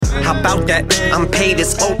how about that? I'm paid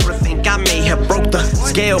as Oprah, think I may have broke the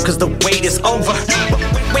scale cause the wait is over.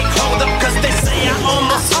 Wait, hold up, cause they say I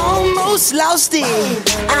almost lost it.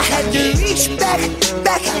 I had to reach back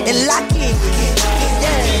and lock it.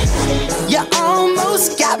 Yeah, you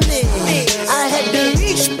almost got me. I had to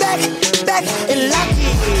reach back and lock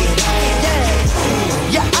it.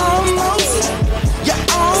 Yeah, you almost,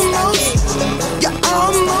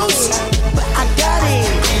 but I got it.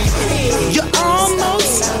 You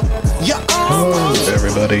almost. Hello,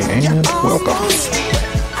 everybody, and welcome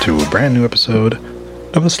to a brand new episode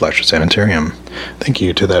of the Slasher Sanitarium. Thank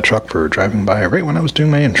you to that truck for driving by right when I was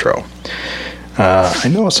doing my intro. I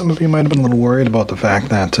know some of you might have been a little worried about the fact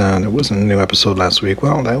that there wasn't a new episode last week.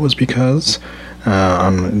 Well, that was because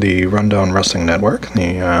on the Rundown Wrestling Network,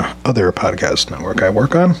 the other podcast network I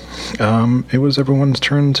work on, it was everyone's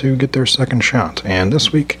turn to get their second shot, and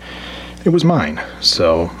this week it was mine.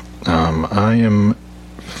 So I am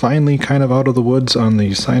finally kind of out of the woods on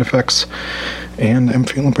the side effects, and I'm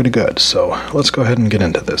feeling pretty good. So let's go ahead and get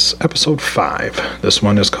into this. Episode 5. This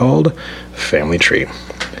one is called Family Tree.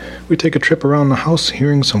 We take a trip around the house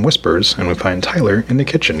hearing some whispers, and we find Tyler in the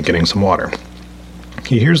kitchen getting some water.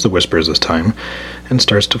 He hears the whispers this time and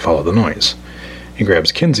starts to follow the noise. He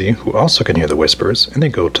grabs Kinsey, who also can hear the whispers, and they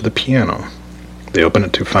go to the piano. They open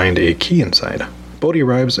it to find a key inside. Bodhi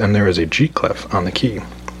arrives, and there is a G clef on the key.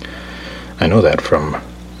 I know that from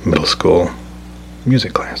middle school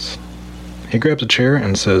music class. He grabs a chair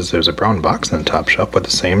and says there's a brown box in the top shelf with the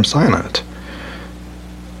same sign on it.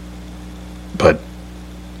 But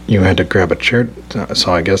you had to grab a chair,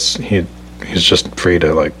 so I guess he's just free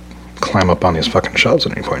to, climb up on these fucking shelves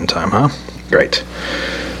at any point in time, huh? Great.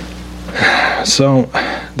 So,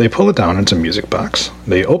 they pull it down into a music box.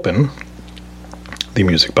 They open the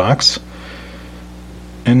music box,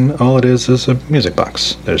 and all it is a music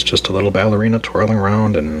box. There's just a little ballerina twirling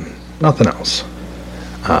around and nothing else.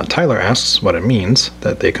 Tyler asks what it means,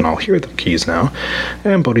 that they can all hear the keys now,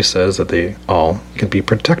 and Bodhi says that they all can be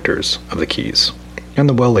protectors of the keys, and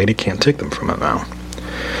the well lady can't take them from it now.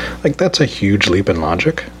 That's a huge leap in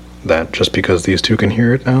logic, that just because these two can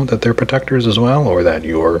hear it now, that they're protectors as well, or that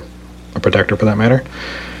you're a protector for that matter.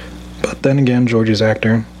 But then again, Georgie's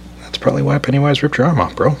actor, that's probably why Pennywise ripped your arm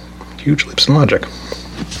off, bro. Huge leaps in logic.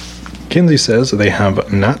 Kinsey says they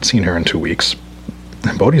have not seen her in 2 weeks.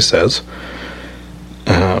 Bodhi says,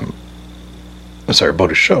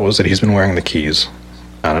 Bodhi shows that he's been wearing the keys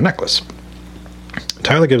on a necklace.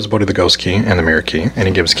 Tyler gives Bodhi the ghost key and the mirror key, and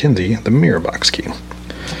he gives Kinsey the mirror box key.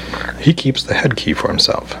 He keeps the head key for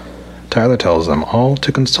himself. Tyler tells them all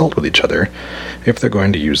to consult with each other if they're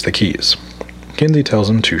going to use the keys. Kinsey tells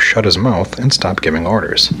him to shut his mouth and stop giving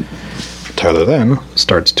orders. Tyler then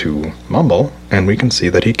starts to mumble, and we can see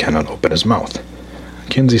that he cannot open his mouth.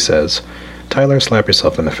 Kinsey says, "Tyler, slap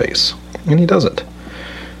yourself in the face," and he does it.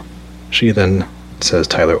 She then says,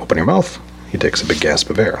 "Tyler, open your mouth." He takes a big gasp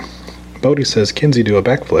of air. Bodhi says, "Kinsey, do a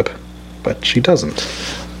backflip," but she doesn't.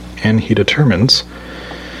 And he determines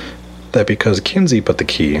that because Kinsey put the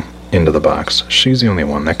key into the box, she's the only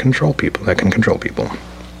one that can control people.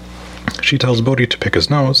 She tells Bodhi to pick his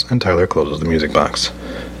nose, and Tyler closes the music box.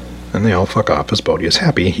 And they all fuck off as Bodhi is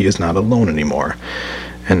happy he is not alone anymore,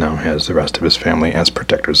 and now has the rest of his family as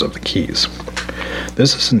protectors of the keys.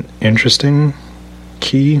 This is an interesting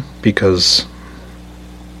key because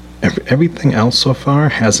everything else so far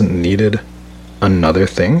hasn't needed another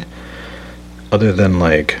thing other than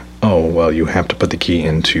oh, well, you have to put the key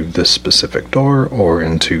into this specific door or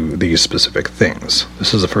into these specific things.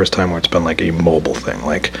 This is the first time where it's been a mobile thing.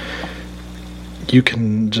 You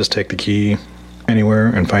can just take the key anywhere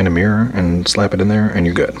and find a mirror and slap it in there and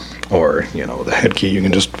you're good. Or, the head key, you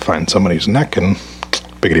can just find somebody's neck and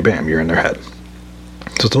biggity bam, you're in their head.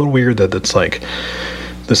 So it's a little weird that it's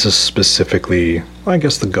this is specifically, I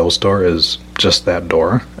guess the ghost door is just that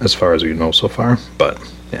door as far as we know so far. But,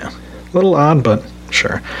 yeah, a little odd, but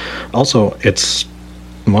sure. Also, it's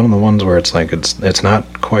one of the ones where it's it's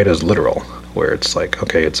not quite as literal, where it's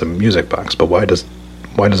okay, it's a music box, but why does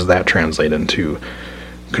that translate into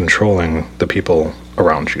controlling the people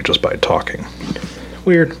around you just by talking?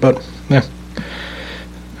 Weird, but yeah.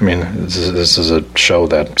 I mean, this is a show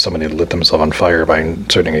that somebody lit themselves on fire by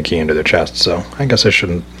inserting a key into their chest, so I guess I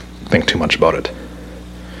shouldn't think too much about it.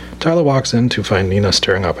 Tyler walks in to find Nina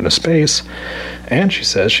staring up into space, and she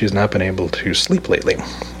says she's not been able to sleep lately.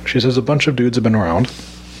 She says a bunch of dudes have been around,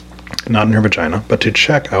 not in her vagina, but to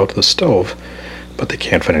check out the stove, but they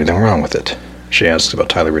can't find anything wrong with it. She asks about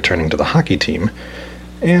Tyler returning to the hockey team,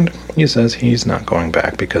 and he says he's not going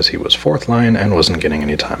back because he was fourth line and wasn't getting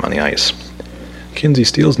any time on the ice. Kinsey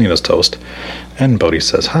steals Nina's toast, and Bodhi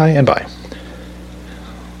says hi and bye.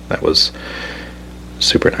 That was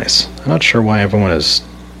super nice. I'm not sure why everyone is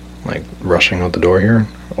like rushing out the door here,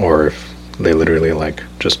 or if they literally like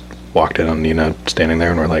just walked in on Nina standing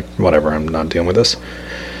there and were like, whatever, I'm not dealing with this.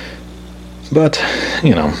 But,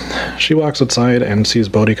 you know, she walks outside and sees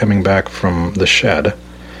Bodhi coming back from the shed,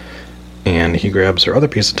 and he grabs her other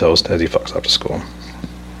piece of toast as he fucks off to school.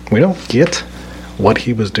 We don't get what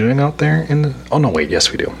he was doing out there in the... Oh, no, wait,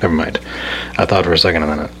 yes, we do. Never mind. I thought for a second,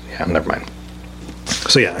 and then... Yeah, never mind.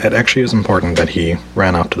 So, yeah, it actually is important that he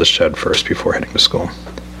ran out to the shed first before heading to school.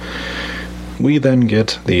 We then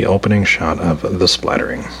get the opening shot of the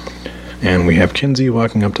splattering. And we have Kinsey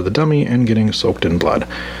walking up to the dummy and getting soaked in blood.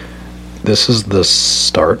 This is the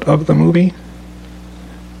start of the movie?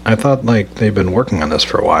 I thought, like, they've been working on this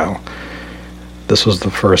for a while. This was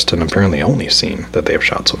the first and apparently only scene that they've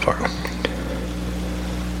shot so far.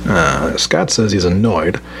 Scott says he's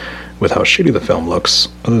annoyed with how shitty the film looks,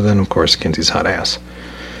 other than, of course, Kinsey's hot ass.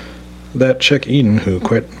 That chick Eden who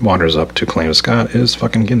quit wanders up to claim Scott is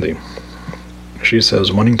fucking Kinsey. She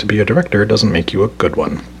says wanting to be a director doesn't make you a good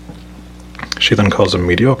one. She then calls him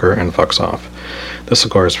mediocre and fucks off. This,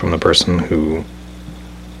 of course, from the person who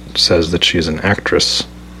says that she's an actress,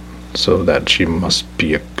 so that she must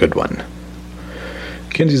be a good one.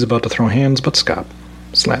 Kinsey's about to throw hands, but Scott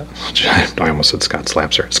I almost said Scott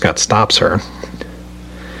slaps her. Scott stops her.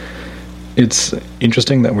 It's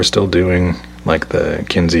interesting that we're still doing, like, the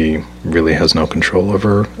Kinsey really has no control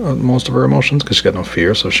over most of her emotions, because she's got no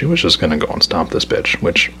fear, so she was just gonna go and stomp this bitch,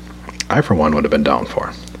 which I, for one, would have been down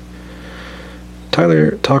for.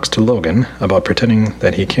 Tyler talks to Logan about pretending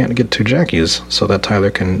that he can't get to Jackie's so that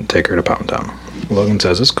Tyler can take her to Pound Town. Logan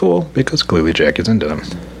says it's cool because clearly Jackie's into him.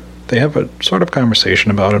 They have a sort of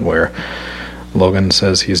conversation about it where Logan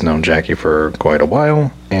says he's known Jackie for quite a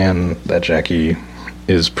while and that Jackie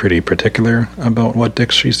is pretty particular about what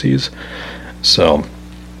dicks she sees. So,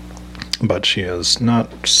 but she has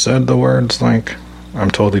not said the words like,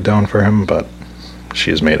 I'm totally down for him, but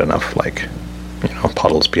she has made enough, like, you know,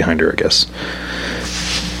 puddles behind her, I guess.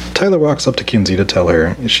 Tyler walks up to Kinsey to tell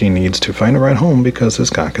her she needs to find a ride home because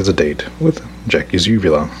his cock has a date with Jackie's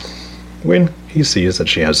uvula. When he sees that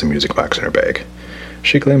she has the music box in her bag,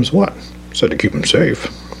 she claims, what? Said to keep him safe.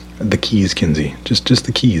 The keys, Kinsey. Just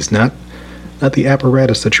the keys, not the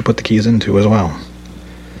apparatus that you put the keys into as well.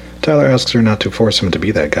 Tyler asks her not to force him to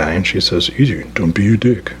be that guy, and she says, easy, don't be a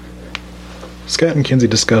dick. Scott and Kinsey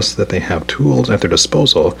discuss that they have tools at their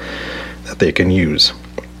disposal that they can use.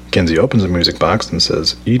 Kinsey opens the music box and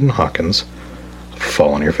says, Eden Hawkins,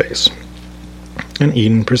 fall on your face. And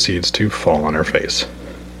Eden proceeds to fall on her face.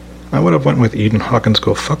 I would have went with Eden Hawkins,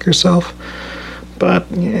 go fuck yourself, but,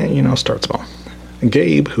 yeah, you know, start small.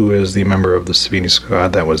 Gabe, who is the member of the Savini squad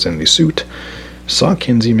that was in the suit, saw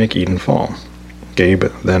Kinsey make Eden fall. Gabe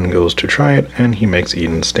then goes to try it, and he makes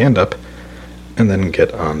Eden stand up and then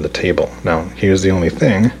get on the table. Now, here's the only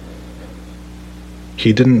thing.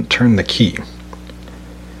 He didn't turn the key.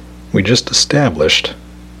 We just established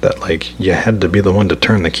that, like, you had to be the one to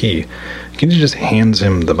turn the key. Kinsey just hands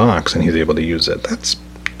him the box and he's able to use it. That's...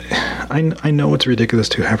 I know it's ridiculous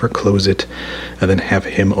to have her close it and then have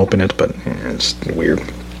him open it, but it's weird.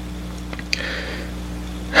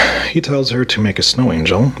 He tells her to make a snow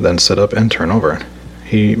angel, then sit up and turn over.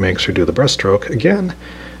 He makes her do the breaststroke. Again,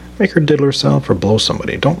 make her diddle herself or blow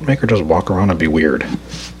somebody. Don't make her just walk around and be weird.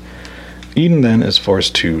 Eden then is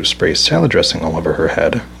forced to spray salad dressing all over her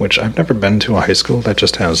head, which I've never been to a high school that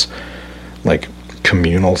just has, like,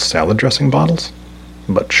 communal salad dressing bottles,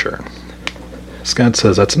 but sure. Scott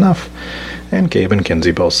says that's enough, and Gabe and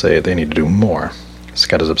Kinsey both say they need to do more.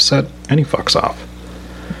 Scott is upset, and he fucks off.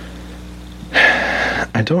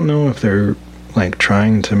 I don't know if they're, like,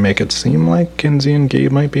 trying to make it seem like Kinsey and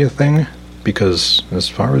Gabe might be a thing, because as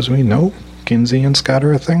far as we know, Kinsey and Scott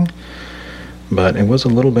are a thing. But it was a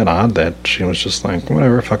little bit odd that she was just like,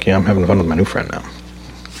 whatever, fuck yeah, I'm having fun with my new friend now.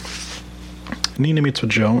 Nina meets with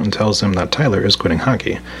Joe and tells him that Tyler is quitting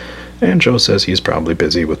hockey, and Joe says he's probably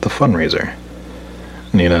busy with the fundraiser.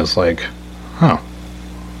 Nina is like, oh,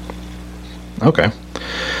 okay.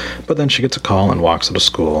 But then she gets a call and walks out of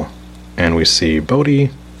school, and we see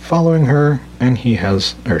Bodhi following her, and she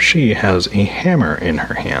has a hammer in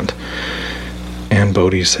her hand. And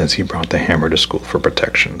Bodhi says he brought the hammer to school for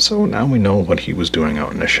protection, so now we know what he was doing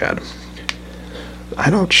out in the shed.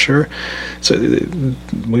 I'm not sure. So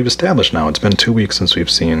we've established now, it's been 2 weeks since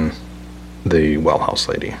we've seen the well house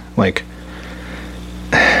lady. Like,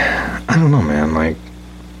 I don't know, man, like,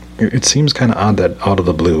 it seems kind of odd that out of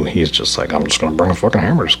the blue, he's just like, I'm just going to bring a fucking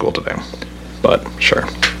hammer to school today. But, sure.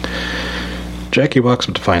 Jackie walks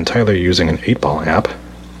up to find Tyler using an 8-ball app.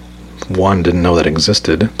 one, didn't know that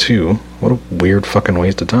existed. Two, what a weird fucking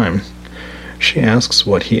waste of time. She asks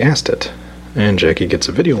what he asked it, and Jackie gets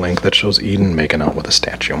a video link that shows Eden making out with a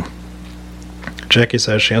statue. Jackie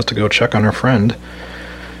says she has to go check on her friend,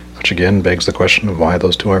 which again begs the question of why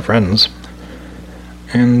those two are friends.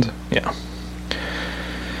 And, yeah.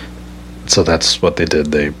 So that's what they did.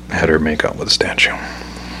 They had her make out with a statue.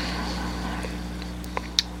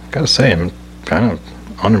 Gotta say, I'm kind of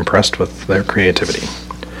unimpressed with their creativity.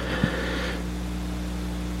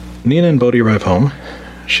 Nina and Bodhi arrive home.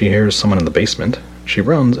 She hears someone in the basement. She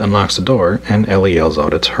runs and locks the door, and Ellie yells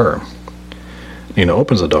out it's her. Nina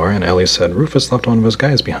opens the door, and Ellie said Rufus left one of his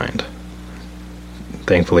guys behind.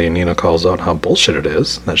 Thankfully, Nina calls out how bullshit it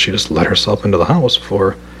is that she just let herself into the house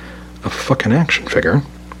for a fucking action figure.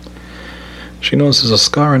 She notices a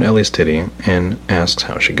scar on Ellie's titty and asks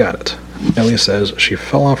how she got it. Ellie says she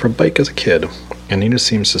fell off her bike as a kid, and Nina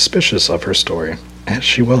seems suspicious of her story, as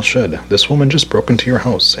she well should. This woman just broke into your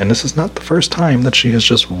house, and this is not the first time that she has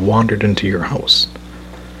just wandered into your house.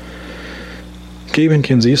 Gabe and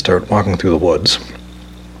Kinsey start walking through the woods.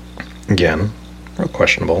 Again, real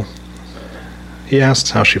questionable. He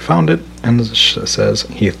asks how she found it, and says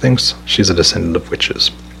he thinks she's a descendant of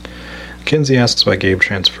witches. Kinsey asks why Gabe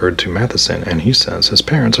transferred to Matheson, and he says his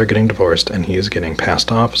parents are getting divorced and he is getting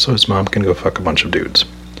passed off so his mom can go fuck a bunch of dudes.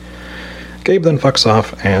 Gabe then fucks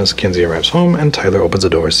off as Kinsey arrives home, and Tyler opens the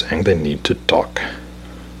door saying they need to talk.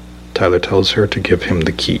 Tyler tells her to give him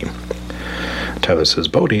the key. Tyler says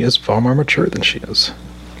Bodhi is far more mature than she is.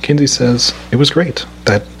 Kinsey says it was great.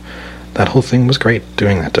 That whole thing was great,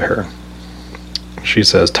 doing that to her. She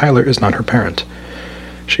says Tyler is not her parent.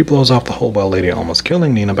 She blows off the whole well lady almost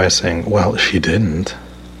killing Nina by saying, well, she didn't.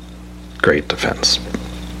 Great defense.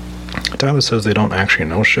 Tyler says they don't actually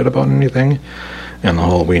know shit about anything, and the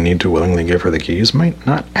whole we need to willingly give her the keys might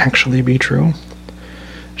not actually be true.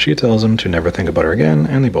 She tells him to never think about her again,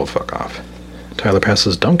 and they both fuck off. Tyler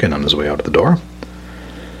passes Duncan on his way out of the door,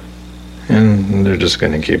 and they're just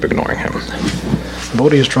going to keep ignoring him.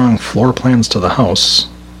 Bodhi is drawing floor plans to the house,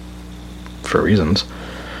 for reasons.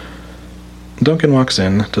 Duncan walks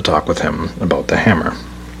in to talk with him about the hammer.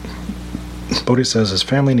 Bodhi says his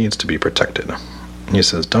family needs to be protected. He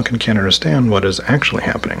says Duncan can't understand what is actually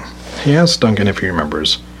happening. He asks Duncan if he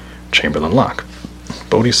remembers Chamberlain Locke.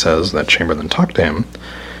 Bodhi says that Chamberlain talked to him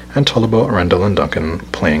and told about Rendell and Duncan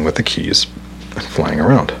playing with the keys and flying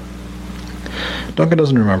around. Duncan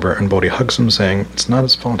doesn't remember, and Bodhi hugs him, saying it's not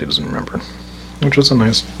his fault he doesn't remember, which was a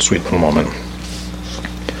nice, sweet little moment.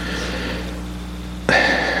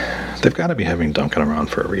 They've got to be having Duncan around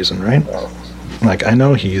for a reason, right? Like, I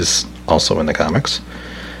know he's also in the comics,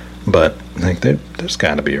 but like, there's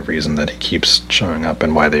got to be a reason that he keeps showing up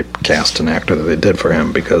and why they cast an actor that they did for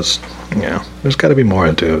him, because, yeah, there's got to be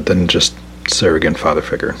more to it than just surrogate father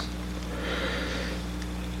figure.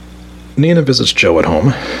 Nina visits Joe at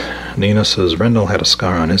home. Nina says Rendell had a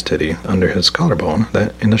scar on his titty under his collarbone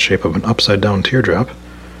that in the shape of an upside-down teardrop,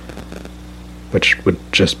 which would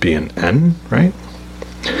just be an N, right?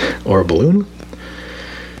 Or a balloon.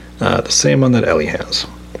 The same one that Ellie has.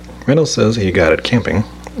 Rendell says he got it camping,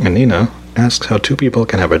 and Nina asks how two people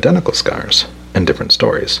can have identical scars and different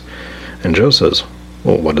stories. And Joe says,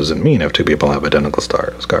 well, what does it mean if two people have identical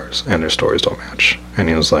scars and their stories don't match? And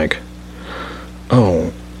he was like,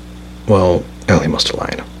 oh, well, Ellie must have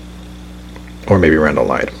lied. Or maybe Rendell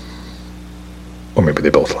lied. Or maybe they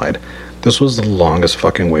both lied. This was the longest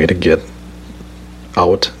fucking way to get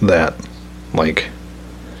out that, like,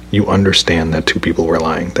 you understand that two people were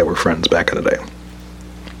lying that were friends back in the day.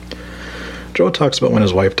 Joe talks about when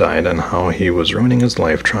his wife died and how he was ruining his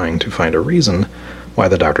life trying to find a reason why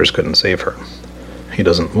the doctors couldn't save her. He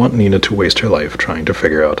doesn't want Nina to waste her life trying to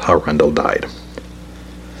figure out how Rendell died.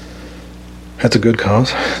 That's a good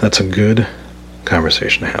cause. That's a good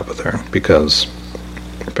conversation to have with her, because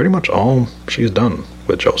pretty much all she's done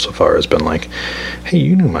with Joe so far has been like, hey,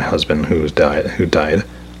 you knew my husband who died.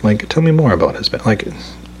 Like, tell me more about his like,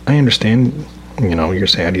 I understand, you know, you're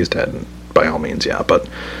sad he's dead, by all means, yeah, but,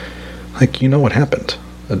 like, you know what happened.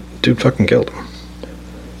 A dude fucking killed him.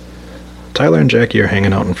 Tyler and Jackie are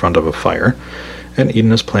hanging out in front of a fire, and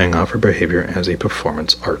Eden is playing off her behavior as a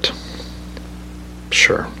performance art.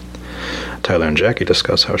 Sure. Tyler and Jackie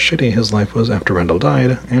discuss how shitty his life was after Rendell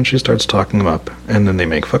died, and she starts talking him up, and then they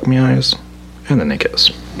make fuck me eyes, and then they kiss.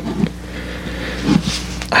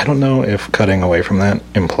 I don't know if cutting away from that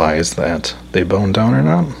implies that they boned down or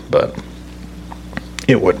not, but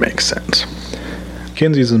it would make sense.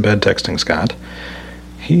 Kinsey's in bed texting Scott.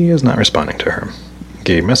 He is not responding to her.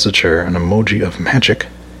 Gabe messaged her an emoji of magic,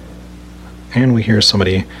 and we hear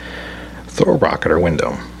somebody throw a rock at her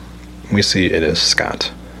window. We see it is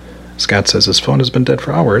Scott. Scott says his phone has been dead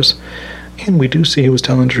for hours, and we do see he was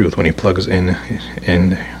telling the truth when he plugs in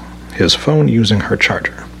his phone using her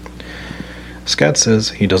charger. Scott says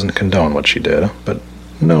he doesn't condone what she did, but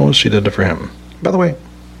knows she did it for him. By the way,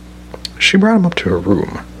 she brought him up to her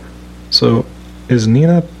room. So, is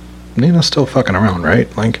Nina still fucking around,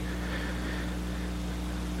 right? Like,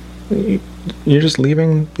 you're just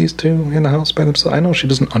leaving these two in the house by themselves? I know she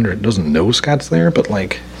doesn't know Scott's there, but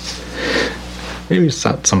like, maybe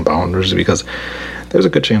set some boundaries, because there's a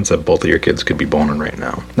good chance that both of your kids could be boning right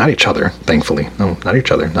now. Not each other, thankfully. No, not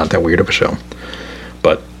each other. Not that weird of a show.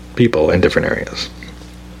 But people in different areas.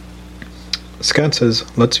 Scott says,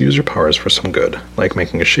 let's use your powers for some good, like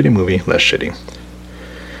making a shitty movie less shitty.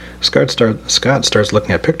 Scott starts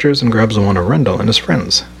looking at pictures and grabs one of Rendell and his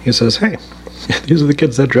friends. He says, hey, these are the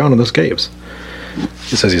kids that drowned in those caves.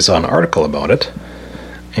 He says he saw an article about it,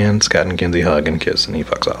 and Scott and Kinsey hug and kiss, and he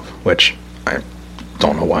fucks off, which I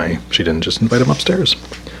don't know why she didn't just invite him upstairs.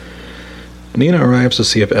 Nina arrives to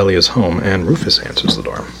see if Ellie is home, and Rufus answers the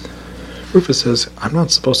door. Rufus says, I'm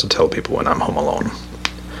not supposed to tell people when I'm home alone,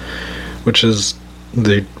 which is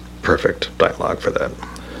the perfect dialogue for that.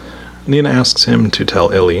 Nina asks him to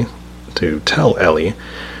tell Ellie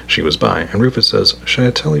she was by, and Rufus says, should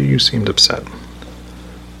I tell you seemed upset?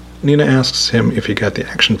 Nina asks him if he got the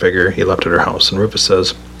action figure he left at her house, and Rufus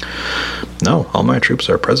says, no, all my troops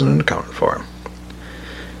are present and accounted for.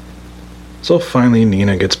 So finally,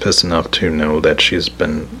 Nina gets pissed enough to know that she's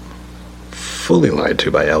been fully lied to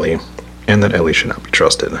by Ellie, and that Ellie should not be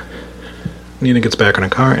trusted. Nina gets back in her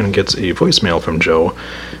car and gets a voicemail from Joe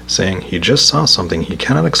saying he just saw something he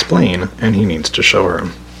cannot explain and he needs to show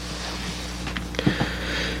her.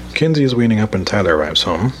 Kinsey is waiting up and Tyler arrives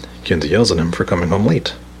home. Kinsey yells at him for coming home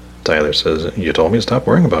late. Tyler says, you told me to stop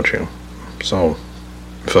worrying about you. So,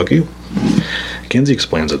 fuck you. Kinsey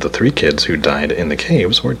explains that the 3 kids who died in the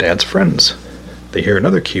caves were Dad's friends. They hear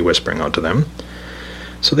another key whispering out to them,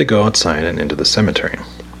 so they go outside and into the cemetery.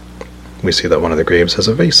 We see that one of the graves has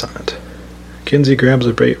a vase on it. Kinsey grabs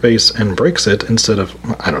a vase and breaks it instead of,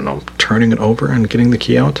 turning it over and getting the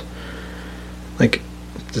key out. Like,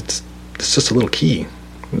 it's just a little key.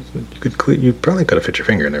 You probably could have fit your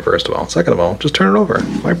finger in there, first of all. Second of all, just turn it over.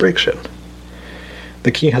 Why break shit?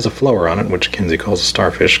 The key has a flower on it, which Kinsey calls a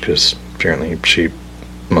starfish, because apparently she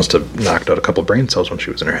must have knocked out a couple brain cells when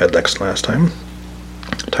she was in her head last time.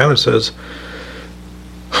 Tyler says,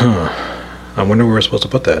 I wonder where we're supposed to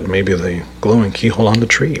put that. Maybe the glowing keyhole on the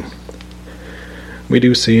tree. We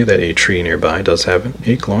do see that a tree nearby does have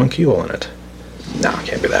a glowing keyhole in it. No, it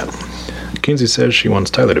can't be that. Kinsey says she wants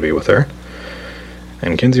Tyler to be with her,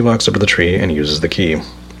 and Kinsey walks up to the tree and uses the key.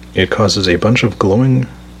 It causes a bunch of glowing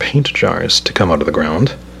paint jars to come out of the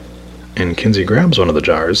ground, and Kinsey grabs one of the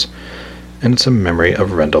jars, and it's a memory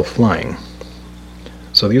of Rendell flying.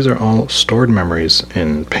 So these are all stored memories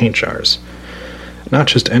in paint jars. Not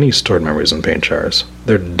just any stored memories in paint jars,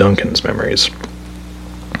 they're Duncan's memories.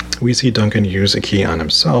 We see Duncan use a key on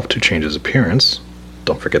himself to change his appearance.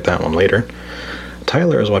 Don't forget that one later.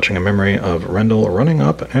 Tyler is watching a memory of Rendell running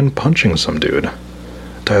up and punching some dude.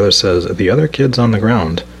 Tyler says the other kids on the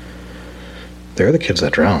ground, they're the kids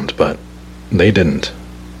that drowned, but they didn't.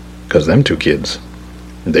 Because them 2 kids,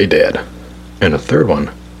 they dead. And a third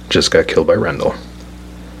one just got killed by Rendell.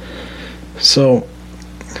 So,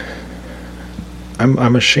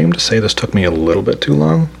 I'm ashamed to say this took me a little bit too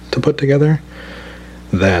long to put together.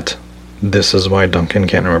 That this is why Duncan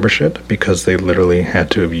can't remember shit, because they literally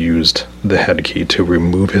had to have used the head key to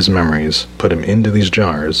remove his memories, put him into these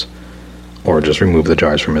jars, or just remove the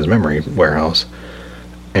jars from his memory warehouse,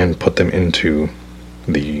 and put them into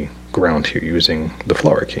the ground here using the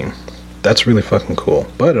flower key. That's really fucking cool,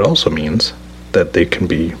 but it also means that they can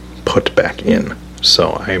be put back in.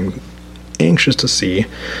 So I'm anxious to see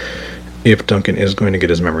if Duncan is going to get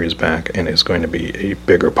his memories back and is going to be a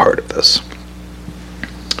bigger part of this.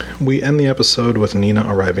 We end the episode with Nina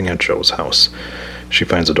arriving at Joe's house. She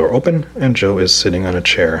finds the door open, and Joe is sitting on a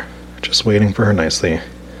chair, just waiting for her nicely.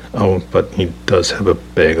 Oh, but he does have a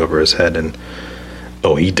bag over his head, and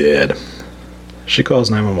oh, he did. She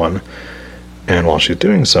calls 911, and while she's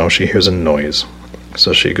doing so, she hears a noise.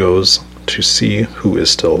 So she goes to see who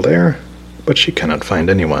is still there, but she cannot find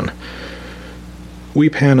anyone. We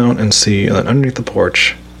pan out and see that underneath the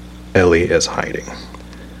porch, Ellie is hiding.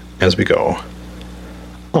 As we go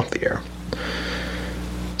off the air.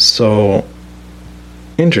 So,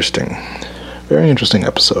 interesting. Very interesting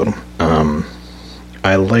episode.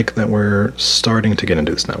 I like that we're starting to get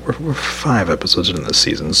into this now. We're 5 episodes into this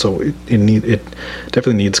season, so it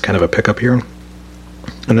definitely needs kind of a pickup here.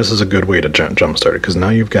 And this is a good way to jumpstart it, because now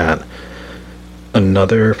you've got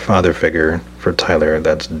another father figure for Tyler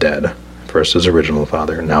that's dead. First his original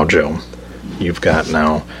father, now Joe. You've got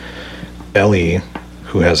now Ellie,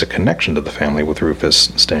 who has a connection to the family with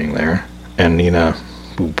Rufus staying there, and Nina,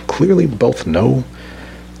 who clearly both know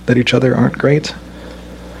that each other aren't great.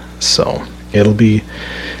 So it'll be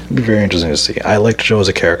very interesting to see. I liked Joe as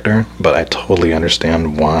a character, but I totally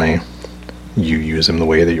understand why you use him the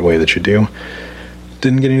way that you do.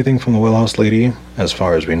 Didn't get anything from the Wellhouse lady, as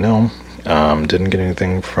far as we know. Didn't get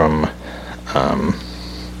anything from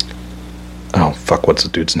oh fuck, what's the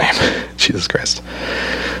dude's name? Jesus Christ.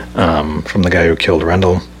 From the guy who killed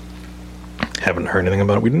Rendell. Haven't heard anything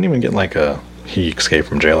about it. We didn't even get like he escaped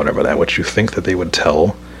from jail or whatever that, which you think that they would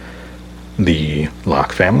tell the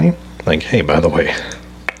Locke family. Like, hey, by the way,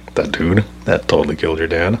 that dude that totally killed your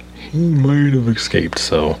dad, he might have escaped,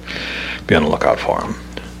 so be on the lookout for him.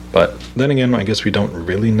 But then again, I guess we don't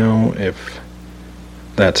really know if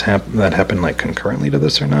that happened like concurrently to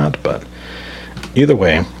this or not, but either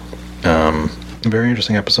way, very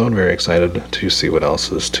interesting episode. Very excited to see what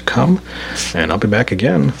else is to come, and I'll be back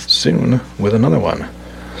again soon with another one.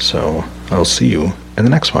 So I'll see you in the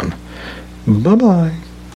next one. Bye bye.